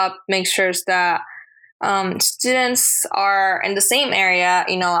one stop makes sure that students are in the same area,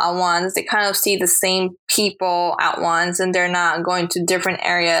 at once. They kind of see the same people at once, and they're not going to different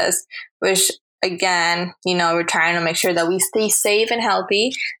areas, which, again, we're trying to make sure that we stay safe and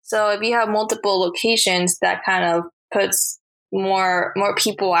healthy. So if you have multiple locations, that kind of puts more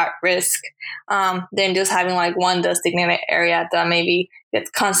people at risk than just having like one designated area that maybe gets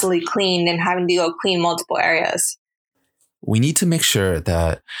constantly cleaned and having to go clean multiple areas. We need to make sure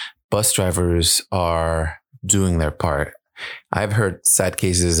that bus drivers are doing their part. I've heard sad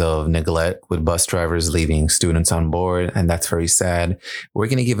cases of neglect with bus drivers leaving students on board, and that's very sad. We're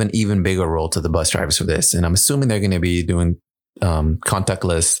going to give an even bigger role to the bus drivers for this, and I'm assuming they're going to be doing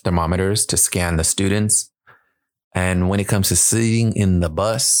contactless thermometers to scan the students. And when it comes to sitting in the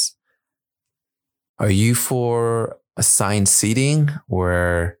bus, are you for assigned seating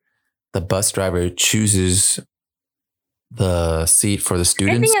where the bus driver chooses the seat for the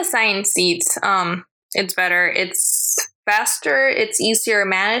students? I think assigned seats, it's better. It's faster, it's easier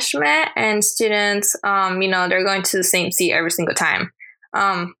management, and students, they're going to the same seat every single time.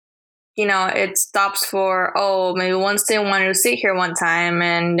 It stops for, maybe one student wanted to sit here one time,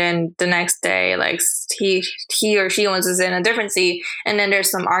 and then the next day, like he or she wants to sit in a different seat, and then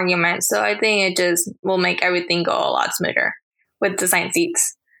there's some argument. So I think it just will make everything go a lot smoother with assigned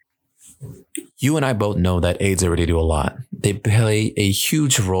seats. You and I both know that aides already do a lot. They play a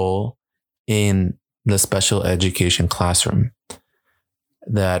huge role in the special education classroom.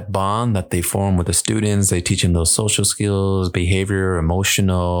 That bond that they form with the students, they teach them those social skills, behavior,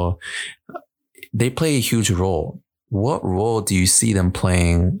 emotional. They play a huge role. What role do you see them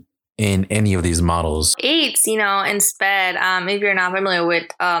playing in any of these models? Aides, in SPED, if you're not familiar with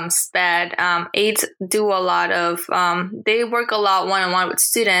SPED, aides do a lot of, they work a lot one-on-one with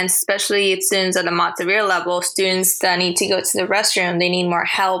students, especially students at the mod severe level, students that need to go to the restroom. They need more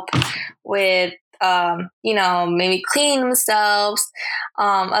help with maybe cleaning themselves,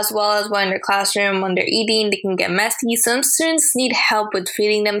 as well as when they're classroom, when they're eating, they can get messy. Some students need help with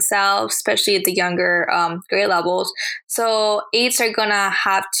feeding themselves, especially at the younger grade levels. So aides are gonna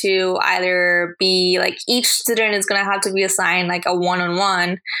have to either be like, each student is gonna have to be assigned like a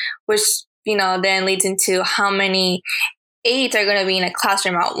one-on-one, which, then leads into how many aides are gonna be in a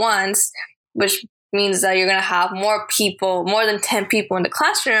classroom at once, which means that you're gonna have more than 10 people in the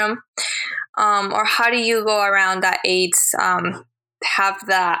classroom. Or how do you go around that aides have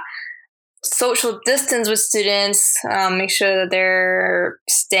that social distance with students, make sure that they're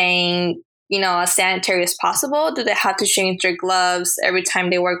staying, as sanitary as possible? Do they have to change their gloves every time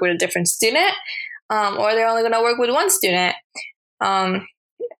they work with a different student? Or they're only going to work with one student? Or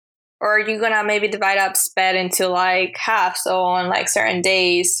are you going to maybe divide up SPED into like half? So on like certain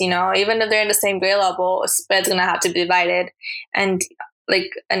days, even if they're in the same grade level, SPED's going to have to be divided. And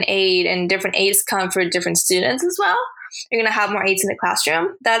like an aide and different aides come for different students as well. You're going to have more aides in the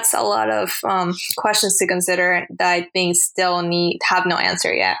classroom. That's a lot of questions to consider that I think still have no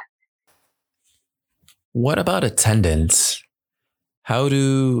answer yet. What about attendance? How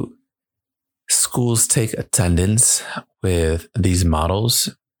do schools take attendance with these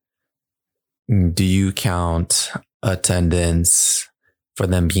models? Do you count attendance for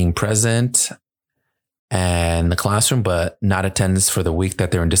them being present and the classroom, but not attendance for the week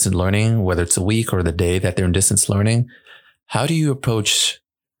that they're in distance learning, whether it's a week or the day that they're in distance learning? How do you approach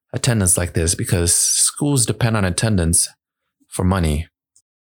attendance like this? Because schools depend on attendance for money.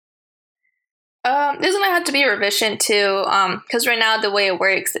 There's gonna have to be a revision too, because right now the way it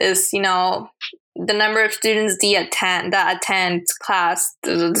works is, the number of students that attend class,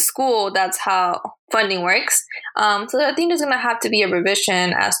 the school. That's how funding works. So I think there's gonna have to be a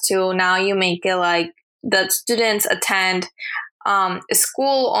revision as to now you make it like that students attend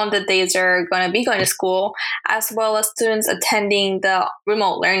school on the days they're going to be going to school, as well as students attending the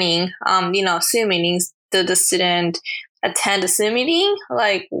remote learning. Zoom meetings. Did the student attend a Zoom meeting?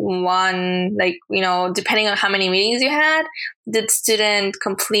 Depending on how many meetings you had, did student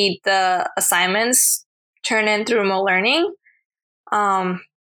complete the assignments turn in through remote learning?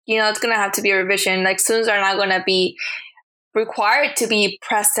 It's going to have to be a revision. Like, students are not going to be required to be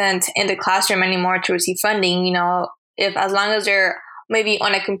present in the classroom anymore to receive funding. If as long as they're maybe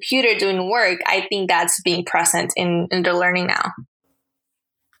on a computer doing work, I think that's being present in their learning now.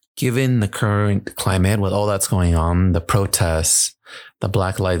 Given the current climate with all that's going on, the protests, the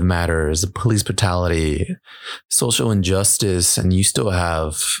Black Lives Matters, the police brutality, social injustice, and you still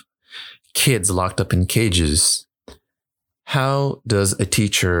have kids locked up in cages, how does a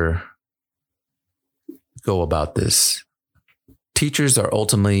teacher go about this? Teachers are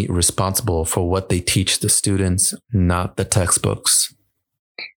ultimately responsible for what they teach the students, not the textbooks.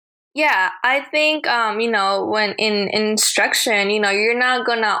 Yeah, I think, when in instruction, you're not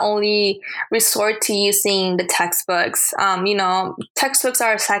going to only resort to using the textbooks. Textbooks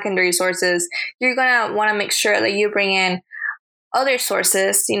are secondary sources. You're going to want to make sure that you bring in other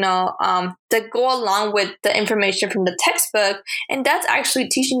sources, that go along with the information from the textbook. And that's actually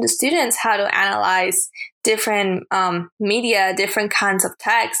teaching the students how to analyze different media, different kinds of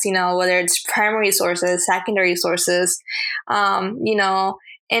text, whether it's primary sources, secondary sources,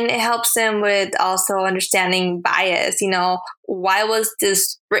 and it helps them with also understanding bias. Why was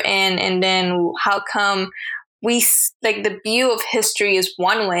this written? And then how come the view of history is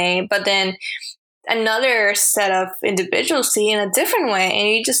one way, but then another set of individuals see in a different way. And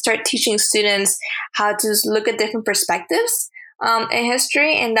you just start teaching students how to look at different perspectives in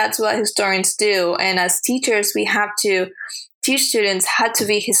history. And that's what historians do. And as teachers, we have to teach students how to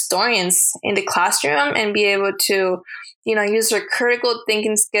be historians in the classroom and be able to, use their critical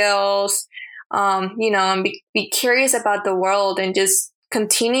thinking skills, and be curious about the world and just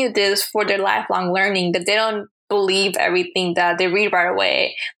continue this for their lifelong learning, that they don't believe everything that they read right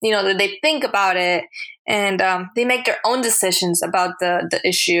away, that they think about it and they make their own decisions about the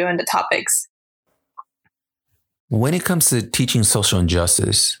issue and the topics. When it comes to teaching social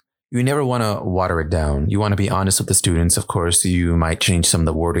injustice, you never want to water it down. You want to be honest with the students. Of course, you might change some of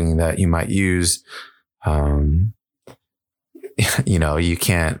the wording that you might use. You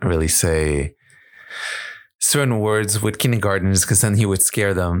can't really say certain words with kindergartners because then you would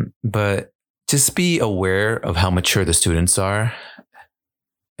scare them. But just be aware of how mature the students are.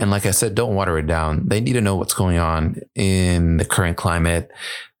 And like I said, don't water it down. They need to know what's going on in the current climate.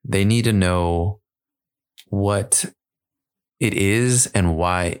 They need to know what it is and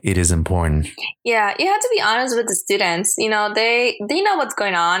why it is important. Yeah, you have to be honest with the students. They know what's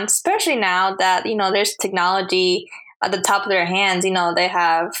going on, especially now that, there's technology at the top of their hands. They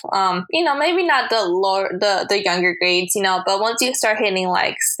have, maybe not the younger grades, but once you start hitting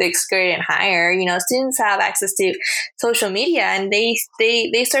like sixth grade and higher, students have access to social media and they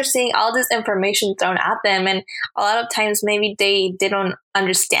start seeing all this information thrown at them. And a lot of times maybe they don't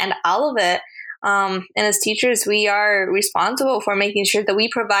understand all of it. And as teachers, we are responsible for making sure that we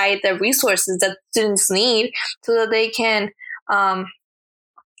provide the resources that students need so that they can,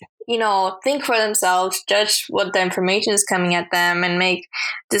 think for themselves, judge what the information is coming at them, and make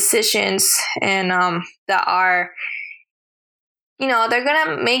decisions and that are, they're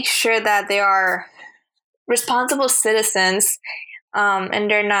going to make sure that they are responsible citizens,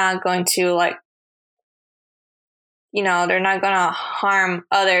 and they're not going to they're not going to harm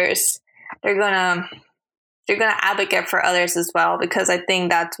others. They're gonna advocate for others as well, because I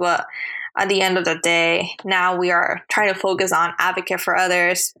think that's what, at the end of the day, now we are trying to focus on advocate for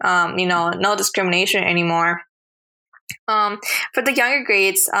others. No discrimination anymore. For the younger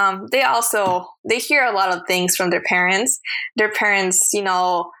grades, they hear a lot of things from their parents. Their parents,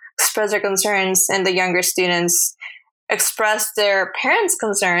 express their concerns, and the younger students express their parents'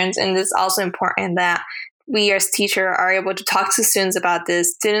 concerns. And it's also important that we as teacher are able to talk to students about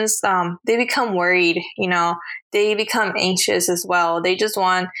this, students, they become worried, they become anxious as well. They just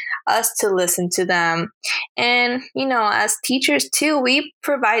want us to listen to them. And, as teachers too, we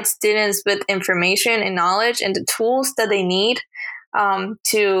provide students with information and knowledge and the tools that they need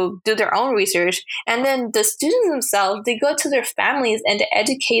to do their own research. And then the students themselves, they go to their families and to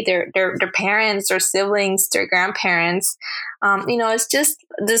educate their parents, their siblings, their grandparents. It's just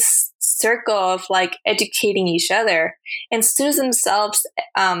this circle of like educating each other. And students themselves,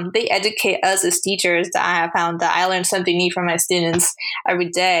 they educate us as teachers. That I have found that I learn something new from my students every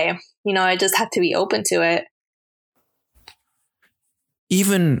day. I just have to be open to it.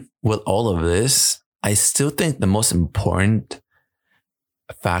 Even with all of this, I still think the most important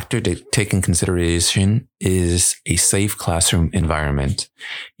factor to take in consideration is a safe classroom environment.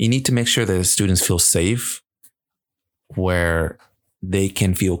 You need to make sure that the students feel safe, where they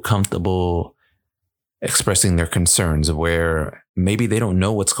can feel comfortable expressing their concerns, where maybe they don't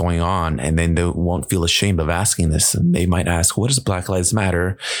know what's going on and then they won't feel ashamed of asking this. And they might ask, what does Black Lives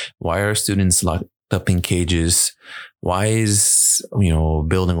Matter? Why are students locked up in cages? Why is,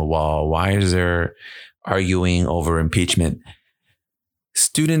 building a wall? Why is there arguing over impeachment?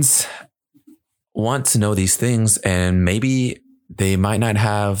 Students want to know these things, and maybe they might not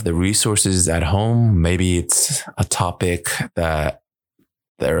have the resources at home. Maybe it's a topic that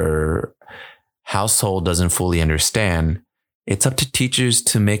their household doesn't fully understand. It's up to teachers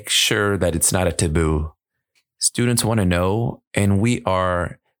to make sure that it's not a taboo. Students want to know, and we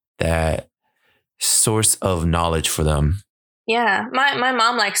are that source of knowledge for them. Yeah, my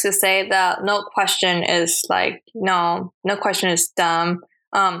mom likes to say that no question is dumb.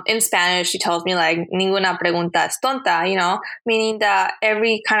 In Spanish, she tells me like ninguna pregunta es tonta, meaning that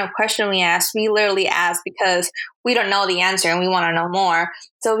every kind of question we ask, we literally ask because we don't know the answer and we want to know more.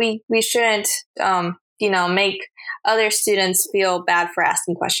 So we shouldn't, make other students feel bad for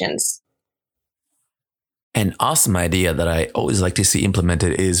asking questions. An awesome idea that I always like to see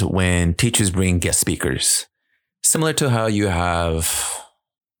implemented is when teachers bring guest speakers. Similar to how you have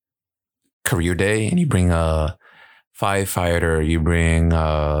career day and you bring a firefighter, you bring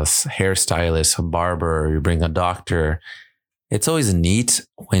a hairstylist, a barber, you bring a doctor. It's always neat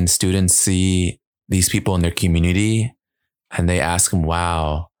when students see these people in their community and they ask them,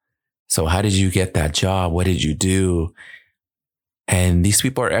 wow, so how did you get that job? What did you do? And these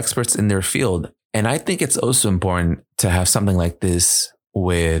people are experts in their field. And I think it's also important to have something like this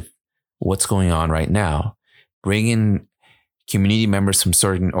with what's going on right now. Bring in community members from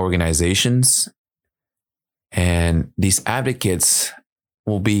certain organizations, and these advocates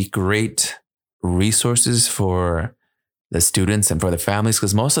will be great resources for the students and for the families,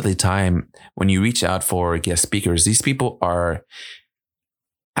 because most of the time when you reach out for guest speakers, these people are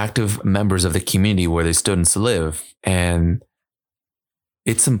active members of the community where the students live, and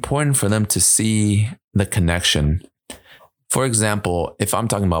it's important for them to see the connection. For example, if I'm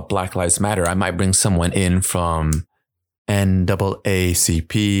talking about Black Lives Matter, I might bring someone in from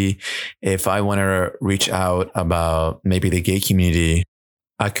NAACP. If I want to reach out about maybe the gay community,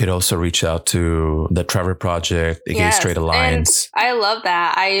 I could also reach out to the Trevor Project, the Gay Straight Alliance. And I love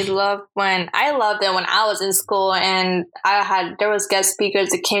that. I loved it when I was in school and there was guest speakers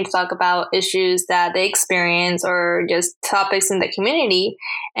that came to talk about issues that they experience or just topics in the community.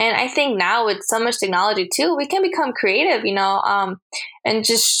 And I think now with so much technology too, we can become creative, and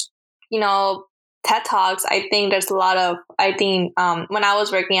just, TED Talks. I think there's a lot of, when I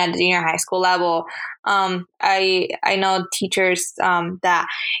was working at the junior high school level, I know teachers that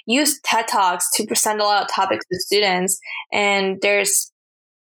use TED Talks to present a lot of topics to students, and there's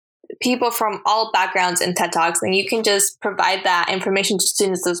people from all backgrounds in TED Talks, and you can just provide that information to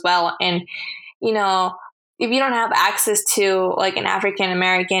students as well. And, if you don't have access to like an African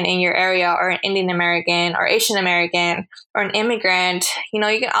American in your area or an Indian American or Asian American or an immigrant, you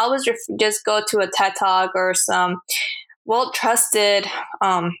can always just go to a TED Talk or some well-trusted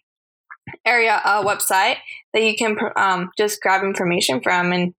area website that you can just grab information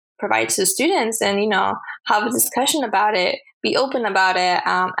from and provide to students, and have a discussion about it, be open about it,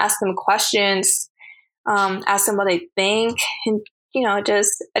 ask them questions, ask them what they think, and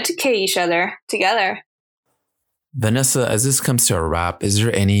just educate each other together. Vanessa, as this comes to a wrap, is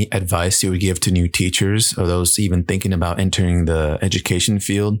there any advice you would give to new teachers or those even thinking about entering the education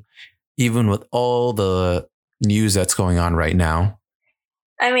field, even with all the news that's going on right now?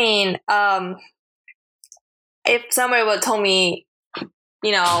 I mean, if somebody would have told me,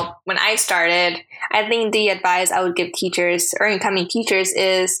 when I started, I think the advice I would give teachers or incoming teachers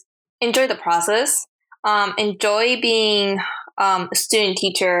is enjoy the process, enjoy being a student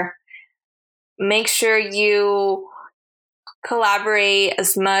teacher. make sure you collaborate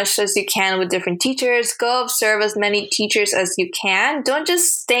as much as you can with different teachers. Go observe as many teachers as you can. Don't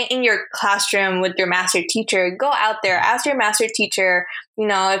just stay in your classroom with your master teacher. Go out there, ask your master teacher,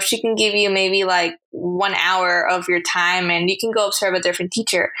 if she can give you maybe like 1 hour of your time, and you can go observe a different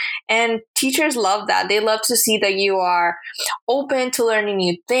teacher. And teachers love that. They love to see that you are open to learning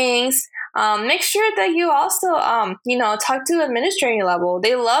new things. Make sure that you also, talk to administrating level.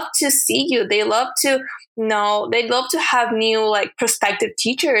 They love to see you. They love to have new like prospective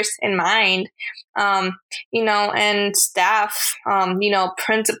teachers in mind, and staff,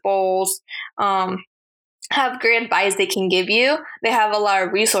 principals, have great advice they can give you. They have a lot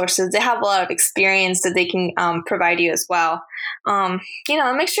of resources. They have a lot of experience that they can provide you as well.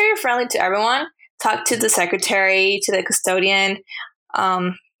 Make sure you're friendly to everyone. Talk to the secretary, to the custodian.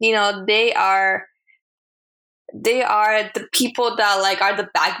 They are the people that like are the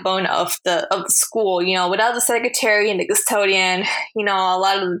backbone of the school. Without the secretary and the custodian, a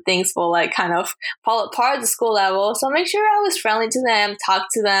lot of the things will like kind of fall apart at the school level. So make sure you're always friendly to them, talk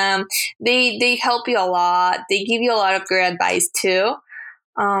to them. They help you a lot. They give you a lot of great advice too.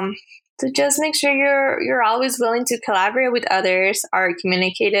 So just make sure you're always willing to collaborate with others, are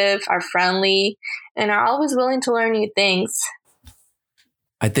communicative, are friendly, and are always willing to learn new things.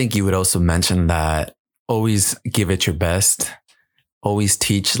 I think you would also mention that always give it your best. Always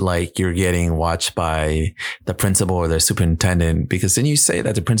teach like you're getting watched by the principal or the superintendent, because then you say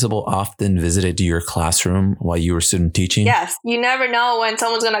that the principal often visited your classroom while you were student teaching. Yes, you never know when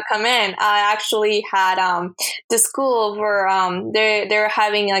someone's going to come in. I actually had the school where they're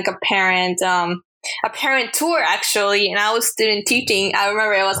having like a parent tour actually, and I was student teaching. I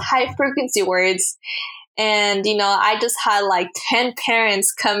remember it was high frequency words. And, I just had like 10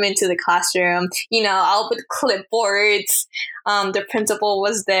 parents come into the classroom, all with clipboards. The principal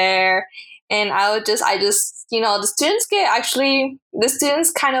was there. And the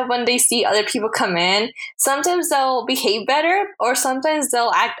students kind of, when they see other people come in, sometimes they'll behave better or sometimes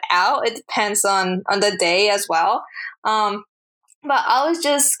they'll act out. It depends on the day as well. But I was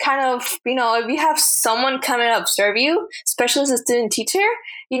just kind of, if you have someone come and observe you, especially as a student teacher,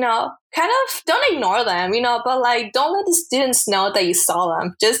 kind of don't ignore them, but like don't let the students know that you saw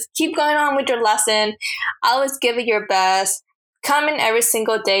them. Just keep going on with your lesson. Always give it your best. Come in every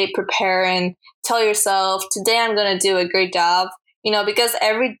single day, prepare and tell yourself, today I'm going to do a great job, because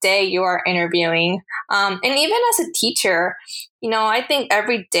every day you are interviewing. And even as a teacher, I think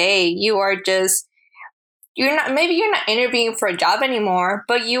every day you are just, you're not interviewing for a job anymore,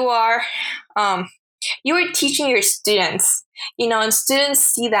 but you are teaching your students, and students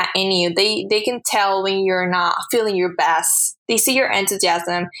see that in you. They can tell when you're not feeling your best. They see your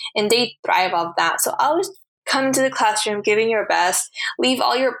enthusiasm and they thrive off that. So always come to the classroom giving your best. Leave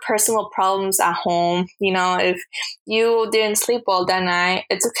all your personal problems at home. If you didn't sleep well that night,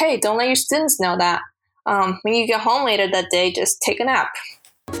 it's okay. Don't let your students know that. When you get home later that day, just take a nap.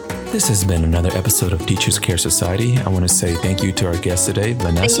 This has been another episode of Teachers Care Society. I want to say thank you to our guest today,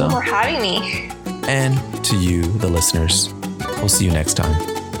 Vanessa. Thank you for having me. And to you, the listeners. We'll see you next time.